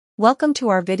Welcome to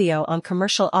our video on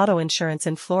commercial auto insurance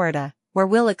in Florida, where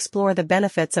we'll explore the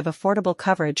benefits of affordable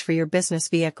coverage for your business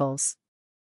vehicles.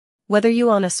 Whether you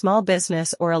own a small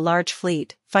business or a large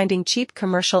fleet, finding cheap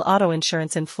commercial auto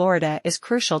insurance in Florida is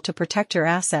crucial to protect your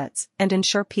assets and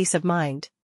ensure peace of mind.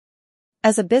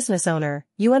 As a business owner,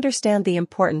 you understand the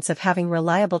importance of having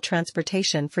reliable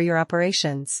transportation for your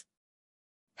operations.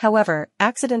 However,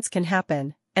 accidents can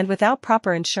happen, and without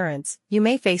proper insurance, you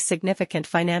may face significant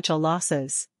financial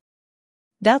losses.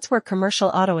 That's where commercial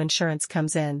auto insurance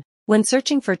comes in. When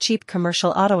searching for cheap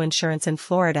commercial auto insurance in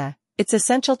Florida, it's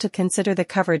essential to consider the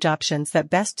coverage options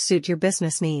that best suit your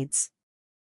business needs.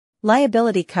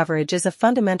 Liability coverage is a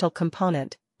fundamental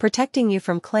component, protecting you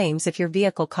from claims if your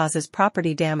vehicle causes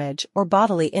property damage or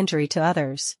bodily injury to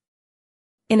others.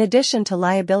 In addition to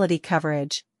liability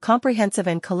coverage, comprehensive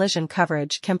and collision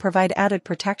coverage can provide added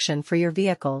protection for your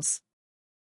vehicles.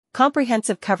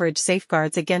 Comprehensive coverage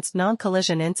safeguards against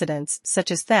non-collision incidents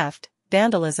such as theft,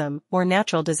 vandalism, or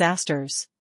natural disasters.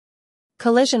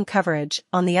 Collision coverage,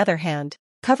 on the other hand,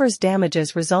 covers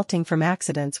damages resulting from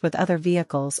accidents with other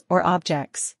vehicles or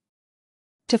objects.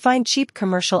 To find cheap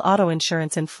commercial auto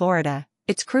insurance in Florida,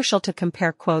 it's crucial to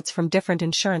compare quotes from different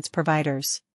insurance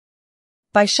providers.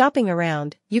 By shopping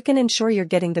around, you can ensure you're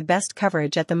getting the best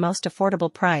coverage at the most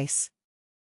affordable price.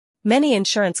 Many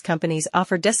insurance companies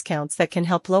offer discounts that can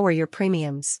help lower your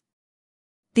premiums.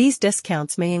 These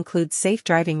discounts may include safe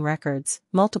driving records,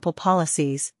 multiple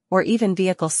policies, or even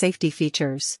vehicle safety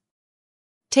features.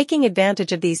 Taking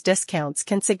advantage of these discounts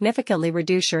can significantly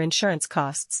reduce your insurance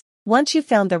costs. Once you've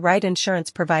found the right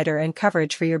insurance provider and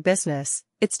coverage for your business,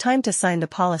 it's time to sign the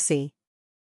policy.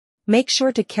 Make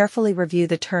sure to carefully review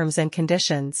the terms and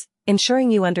conditions,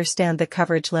 ensuring you understand the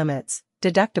coverage limits,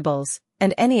 deductibles,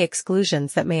 and any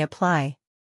exclusions that may apply.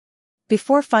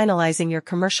 Before finalizing your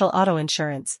commercial auto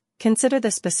insurance, consider the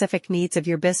specific needs of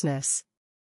your business.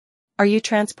 Are you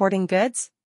transporting goods?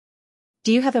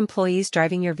 Do you have employees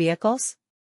driving your vehicles?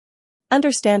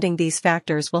 Understanding these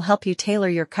factors will help you tailor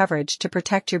your coverage to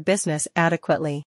protect your business adequately.